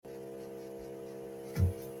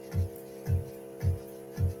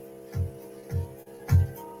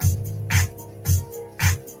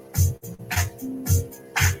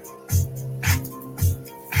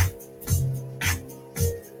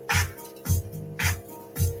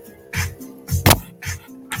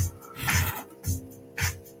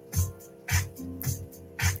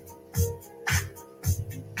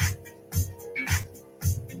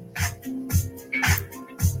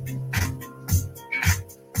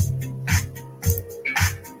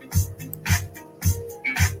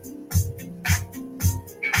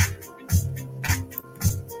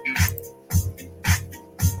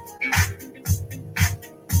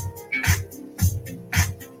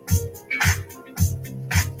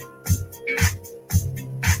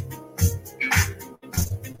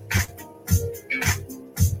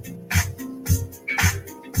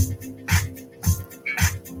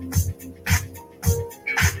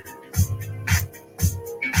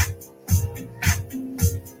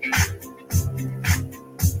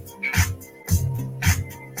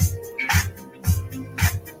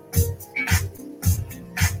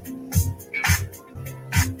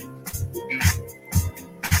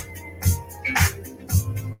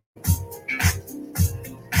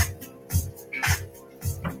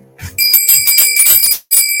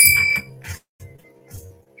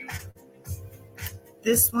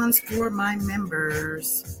This one's for my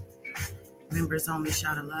members. Members only,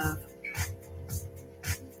 shot of love.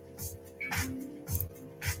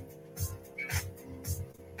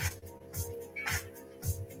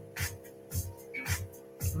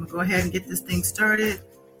 I'm going to go ahead and get this thing started.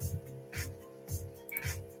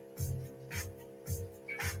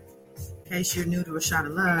 In case you're new to A Shot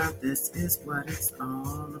of Love, this is what it's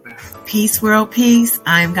all about. Peace, world peace.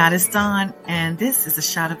 I'm Goddess Dawn, and this is A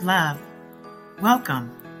Shot of Love.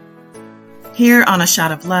 Welcome. Here on A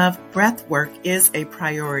Shot of Love, breath work is a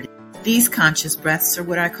priority. These conscious breaths are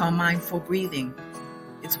what I call mindful breathing.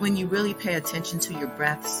 It's when you really pay attention to your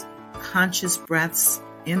breaths, conscious breaths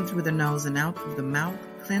in through the nose and out through the mouth,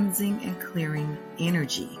 cleansing and clearing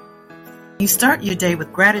energy. You start your day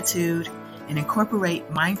with gratitude and incorporate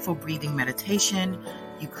mindful breathing meditation.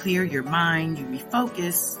 You clear your mind, you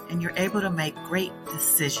refocus, and you're able to make great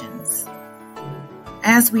decisions.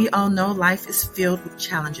 As we all know, life is filled with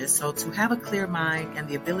challenges, so to have a clear mind and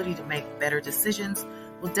the ability to make better decisions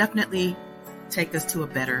will definitely take us to a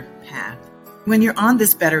better path. When you're on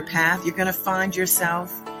this better path, you're going to find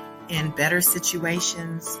yourself in better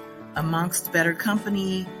situations, amongst better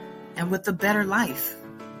company, and with a better life.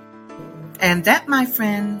 And that, my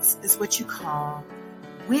friends, is what you call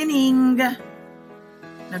winning. Now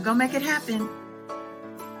go make it happen.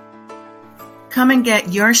 Come and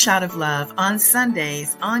get your shot of love on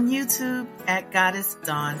Sundays on YouTube at Goddess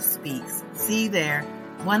Dawn Speaks. See you there.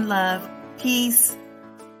 One love. Peace.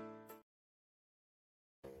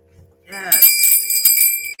 Yes.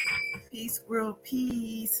 Peace, world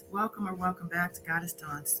peace. Welcome or welcome back to Goddess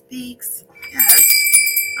Dawn Speaks. Yes,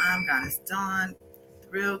 I'm Goddess Dawn.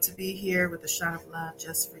 Thrilled to be here with a shot of love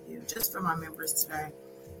just for you, just for my members today.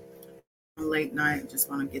 Late night, just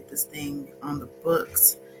want to get this thing on the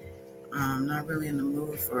books. I'm not really in the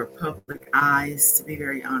mood for public eyes, to be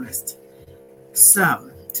very honest.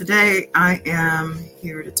 So today I am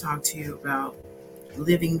here to talk to you about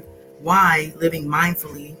why living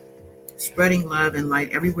mindfully, spreading love and light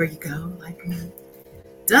everywhere you go, like me,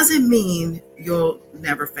 doesn't mean you'll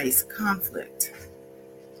never face conflict.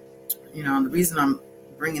 You know, the reason I'm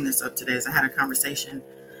bringing this up today is I had a conversation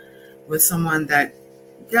with someone that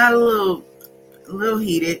got a little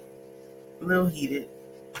heated.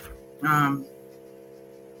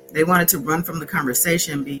 They wanted to run from the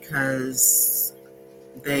conversation because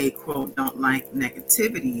they, quote, don't like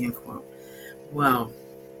negativity, end quote. Well,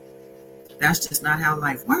 that's just not how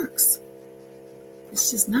life works.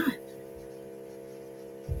 It's just not.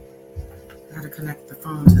 I gotta connect the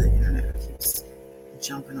phone to the internet. It keeps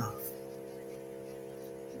jumping off.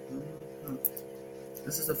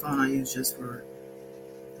 This is the phone I use just for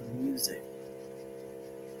the music.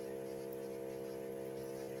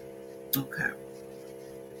 Okay.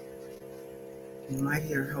 You might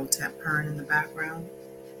hear Hotep purring in the background.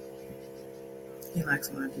 He likes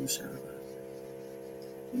when I do shout of love.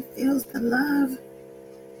 He feels the love.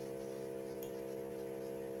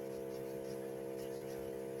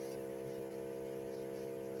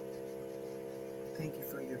 Thank you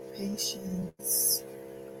for your patience.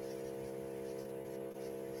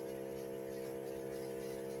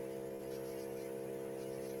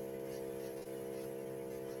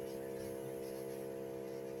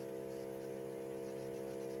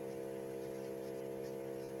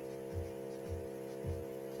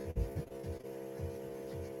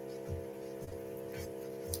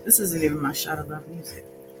 This isn't even my shot of love music,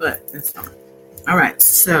 but it's fine. All right,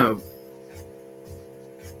 so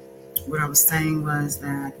what I was saying was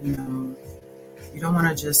that, you don't want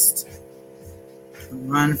to just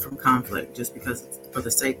run from conflict just because it's for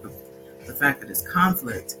the sake of the fact that it's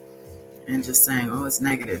conflict and just saying, oh, it's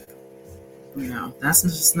negative. That's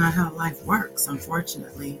just not how life works,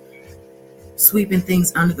 unfortunately. Sweeping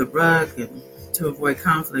things under the rug and to avoid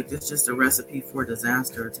conflict is just a recipe for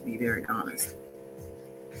disaster, to be very honest.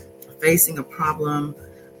 Facing a problem,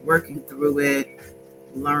 working through it,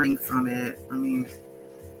 learning from it.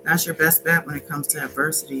 That's your best bet when it comes to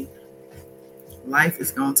adversity. Life is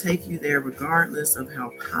going to take you there regardless of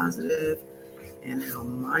how positive and how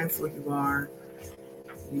mindful you are.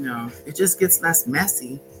 It just gets less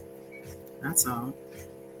messy. That's all.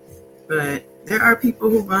 But there are people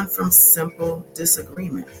who run from simple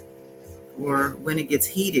disagreement, or when it gets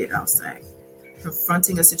heated, I'll say.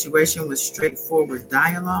 Confronting a situation with straightforward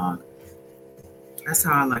dialogue. That's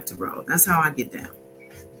how I like to roll. That's how I get down.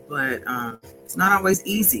 But it's not always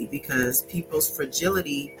easy because people's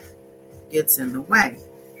fragility gets in the way.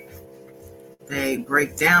 They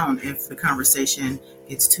break down if the conversation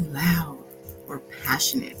gets too loud or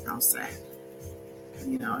passionate, I'll say.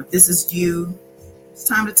 If this is you, it's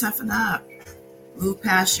time to toughen up. Move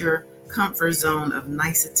past your comfort zone of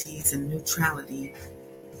niceties and neutrality.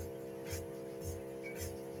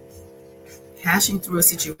 Hashing through a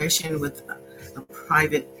situation with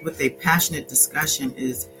a passionate discussion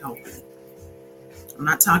is healthy. I'm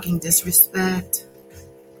not talking disrespect,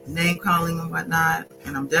 name calling and whatnot,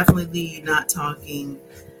 and I'm definitely not talking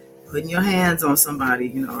putting your hands on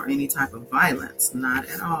somebody, or any type of violence. Not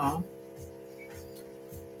at all.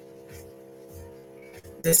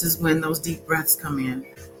 This is when those deep breaths come in,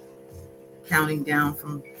 counting down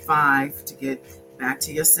from 5 to get back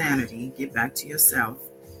to your sanity, get back to yourself.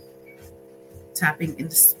 Tapping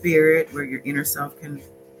into spirit where your inner self can,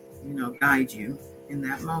 guide you in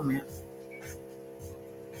that moment.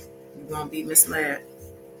 You won't be misled.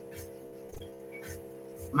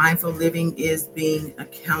 Mindful living is being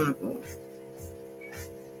accountable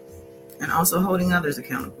and also holding others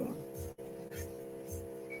accountable.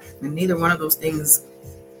 And neither one of those things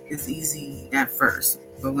is easy at first,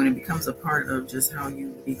 but when it becomes a part of just how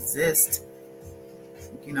you exist,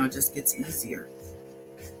 it just gets easier.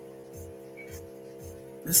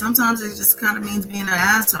 And sometimes it just kind of means being an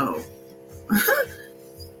asshole.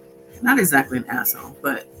 Not exactly an asshole,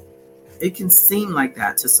 but it can seem like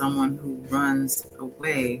that to someone who runs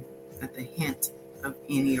away at the hint of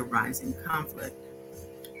any arising conflict.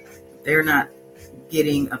 They're not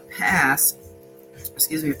getting a pass,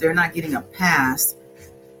 if they're not getting a pass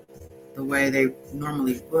the way they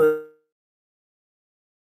normally would,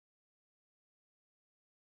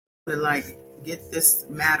 like get this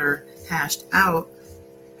matter hashed out,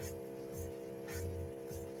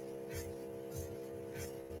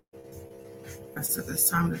 I said it's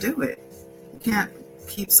time to do it. You can't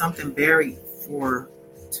keep something buried for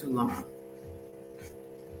too long.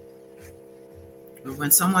 But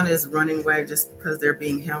when someone is running away just because they're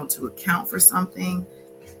being held to account for something,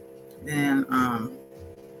 then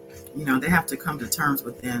they have to come to terms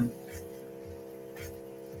within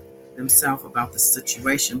themselves about the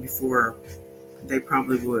situation before they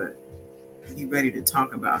probably would be ready to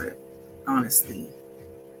talk about it honestly.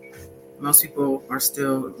 Most people are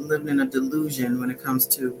still living in a delusion when it comes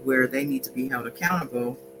to where they need to be held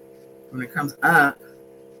accountable. When it comes up,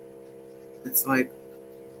 it's like,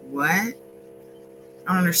 what? I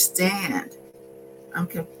don't understand. I'm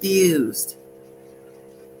confused.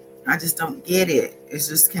 I just don't get it. It's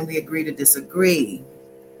just, can we agree to disagree?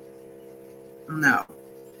 No.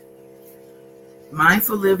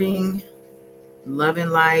 Mindful living, love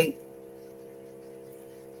and light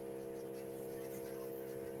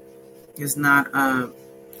is not a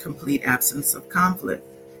complete absence of conflict.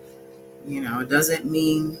 It doesn't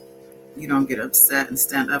mean you don't get upset and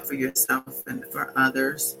stand up for yourself and for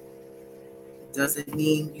others. It doesn't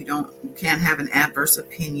mean you can't have an adverse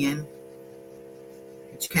opinion.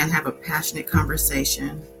 That you can't have a passionate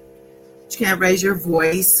conversation. That you can't raise your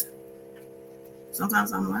voice.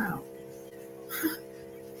 Sometimes I'm loud.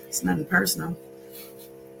 It's nothing personal.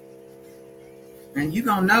 And you're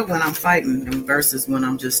going to know when I'm fighting versus when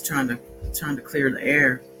I'm just trying to clear the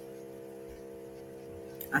air.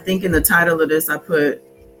 I think in the title of this, I put,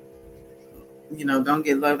 don't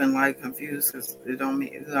get love and light confused, because it don't mean,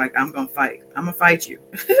 it's like, I'm going to fight. I'm going to fight you.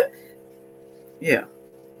 Yeah.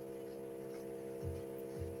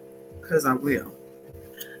 Because I will.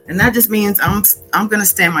 And that just means I'm going to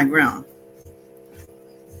stand my ground.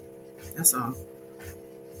 That's all.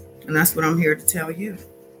 And that's what I'm here to tell you.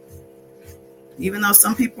 Even though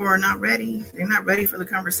some people are not ready, they're not ready for the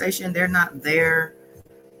conversation. They're not there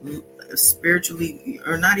spiritually,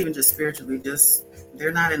 or not even just spiritually, just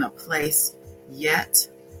they're not in a place yet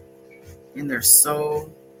in their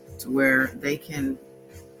soul to where they can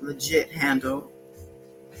legit handle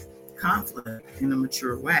conflict in a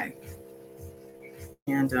mature way.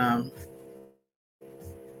 And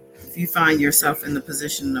if you find yourself in the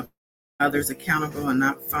position of others accountable and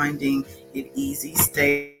not finding it easy,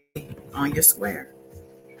 stay on your square.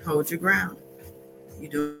 Hold your ground.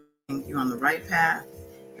 You're on the right path.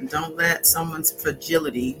 And don't let someone's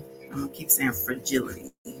fragility, I'm going to keep saying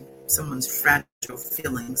fragility, someone's fragile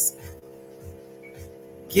feelings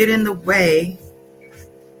get in the way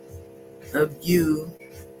of you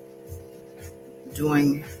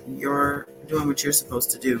doing what you're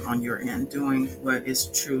supposed to do on your end, doing what is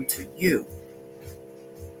true to you,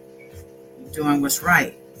 doing what's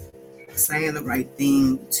right, saying the right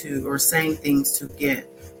thing or saying things to get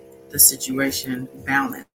the situation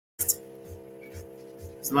balanced.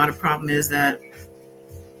 A lot of problem is that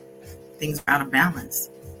things are out of balance.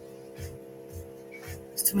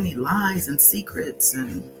 There's too many lies and secrets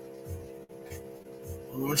and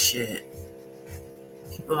bullshit.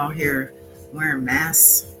 People out here wearing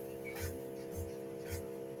masks,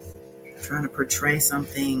 trying to portray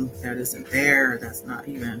something that isn't there, that's not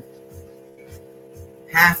even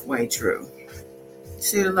halfway true. You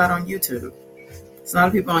see it a lot on YouTube. There's a lot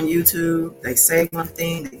of people on YouTube, they say one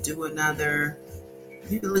thing, they do another.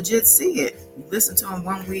 You can legit see it. You listen to them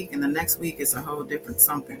one week, and the next week it's a whole different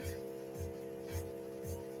something.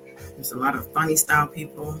 There's a lot of funny style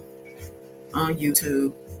people on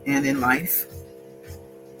YouTube and in life.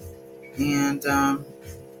 And I'm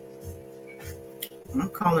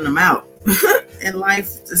calling them out. In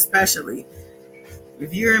life especially.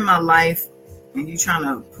 If you're in my life and you're trying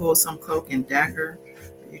to pull some cloak and dagger,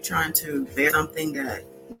 you're trying to bet something that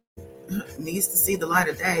needs to see the light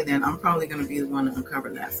of day, then I'm probably going to be the one to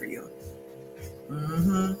uncover that for you.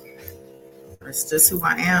 That's just who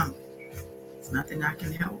I am. It's nothing I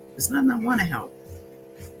can help. It's nothing I want to help.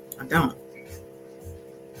 I don't.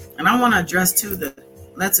 And I want to address too the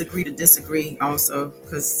let's agree to disagree also,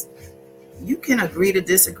 because you can agree to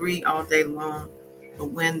disagree all day long, but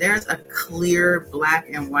when there's a clear black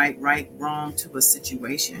and white, right, wrong to a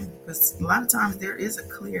situation, because a lot of times there is a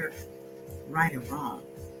clear right and wrong.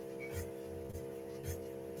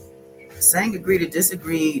 Saying agree to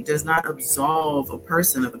disagree does not absolve a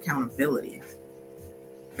person of accountability.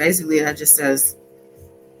 Basically, that just says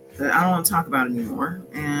that I don't want to talk about it anymore,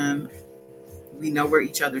 and we know where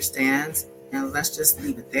each other stands, and let's just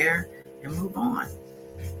leave it there and move on.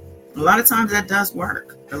 A lot of times that does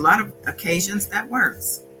work. A lot of occasions that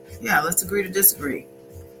works. Yeah, let's agree to disagree.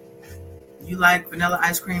 You like vanilla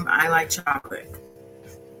ice cream, I like chocolate.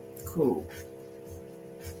 Cool.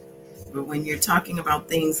 But when you're talking about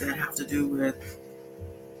things that have to do with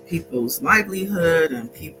people's livelihood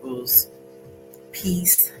and people's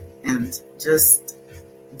peace and just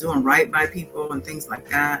doing right by people and things like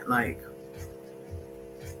that, like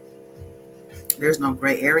there's no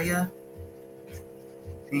gray area.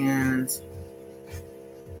 And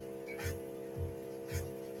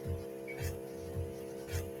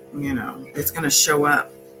you know, it's going to show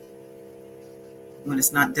up. When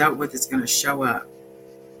it's not dealt with, it's going to show up.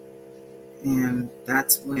 And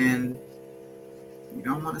that's when you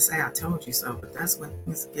don't want to say, I told you so, but that's when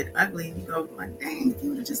things get ugly. You go like, dang, if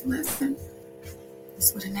you would have just listened,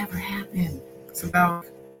 this would have never happened. It's about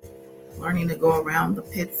learning to go around the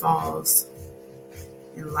pitfalls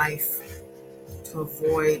in life to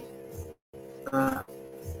avoid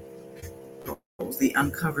the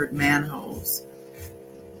uncovered manholes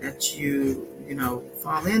that you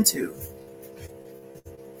fall into.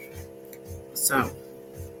 So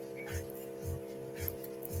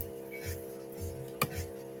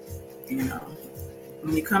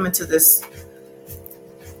when you come into this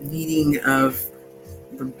meeting of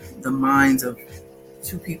the minds of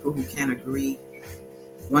two people who can't agree,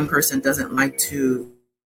 one person doesn't like to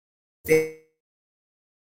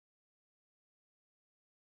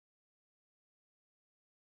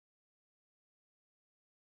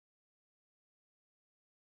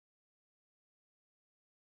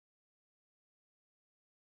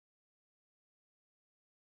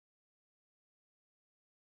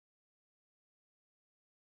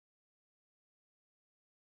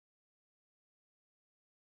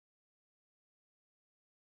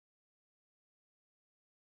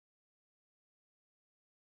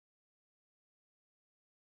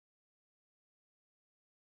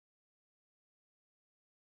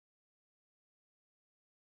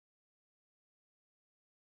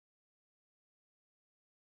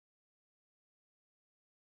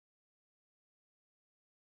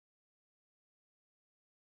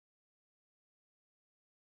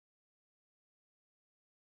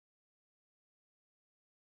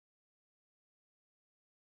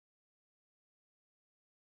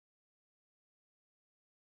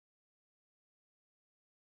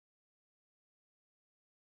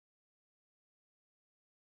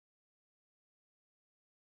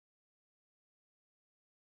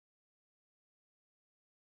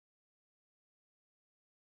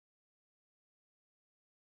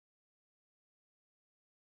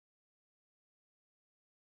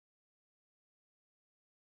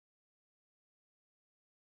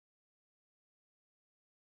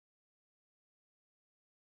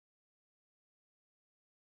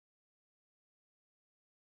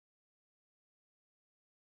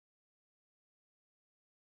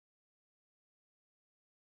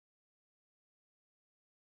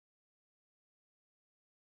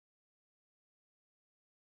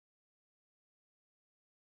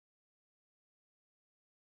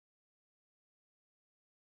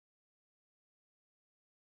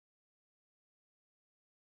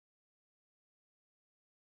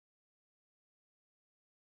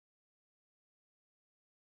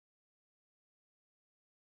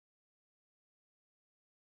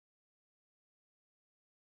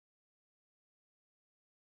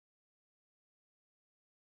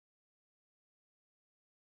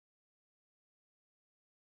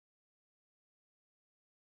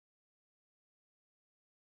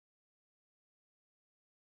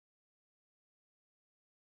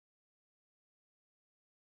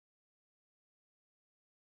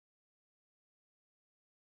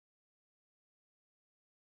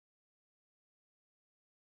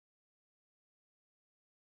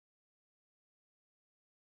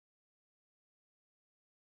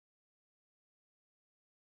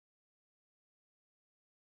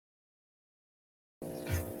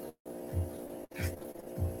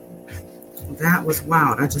That was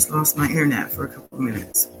wild. I just lost my internet for a couple of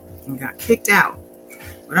minutes and got kicked out.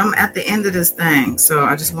 But I'm at the end of this thing. So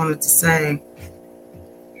I just wanted to say,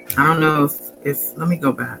 I don't know if let me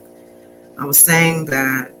go back. I was saying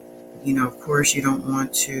that, of course, you don't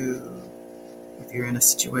want to, if you're in a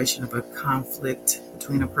situation of a conflict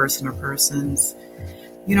between a person or persons,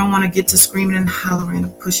 you don't want to get to screaming and hollering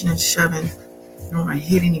and pushing and shoving. You don't want to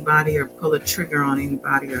hit anybody or pull a trigger on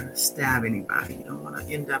anybody or stab anybody. You don't want to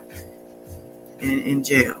end up in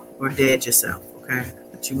jail or dead yourself, okay?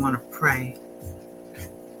 But you want to pray.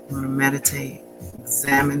 You want to meditate,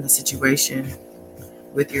 examine the situation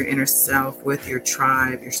with your inner self, with your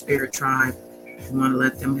tribe, your spirit tribe. You want to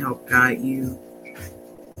let them help guide you.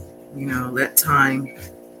 Let time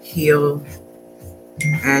heal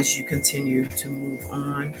as you continue to move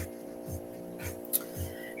on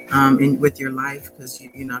with your life, because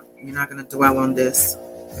you're not going to dwell on this.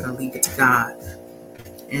 You're going to leave it to God.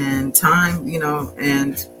 And time,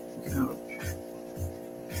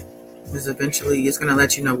 is eventually it's going to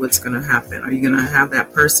let you know what's going to happen. Are you going to have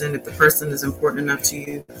that person? If the person is important enough to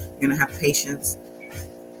you, you're going to have patience.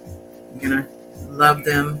 You're going to love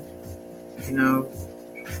them,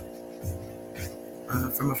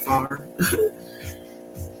 from afar.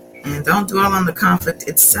 And don't dwell on the conflict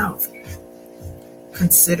itself.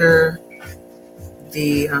 Consider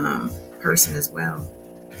the person as well.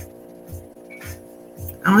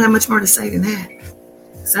 I don't have much more to say than that,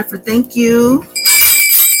 except for thank you.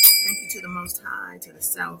 Thank you to the Most High, to the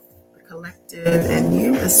Self, the Collective, and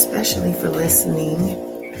you especially for listening.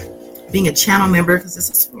 Being a channel member, because this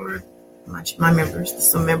is for my members. This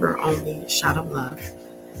is a member only shot of love.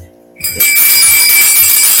 Yeah.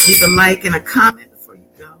 Leave a like and a comment before you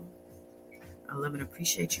go. I love and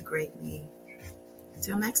appreciate you greatly.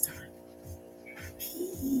 Until next time.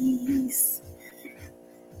 Peace.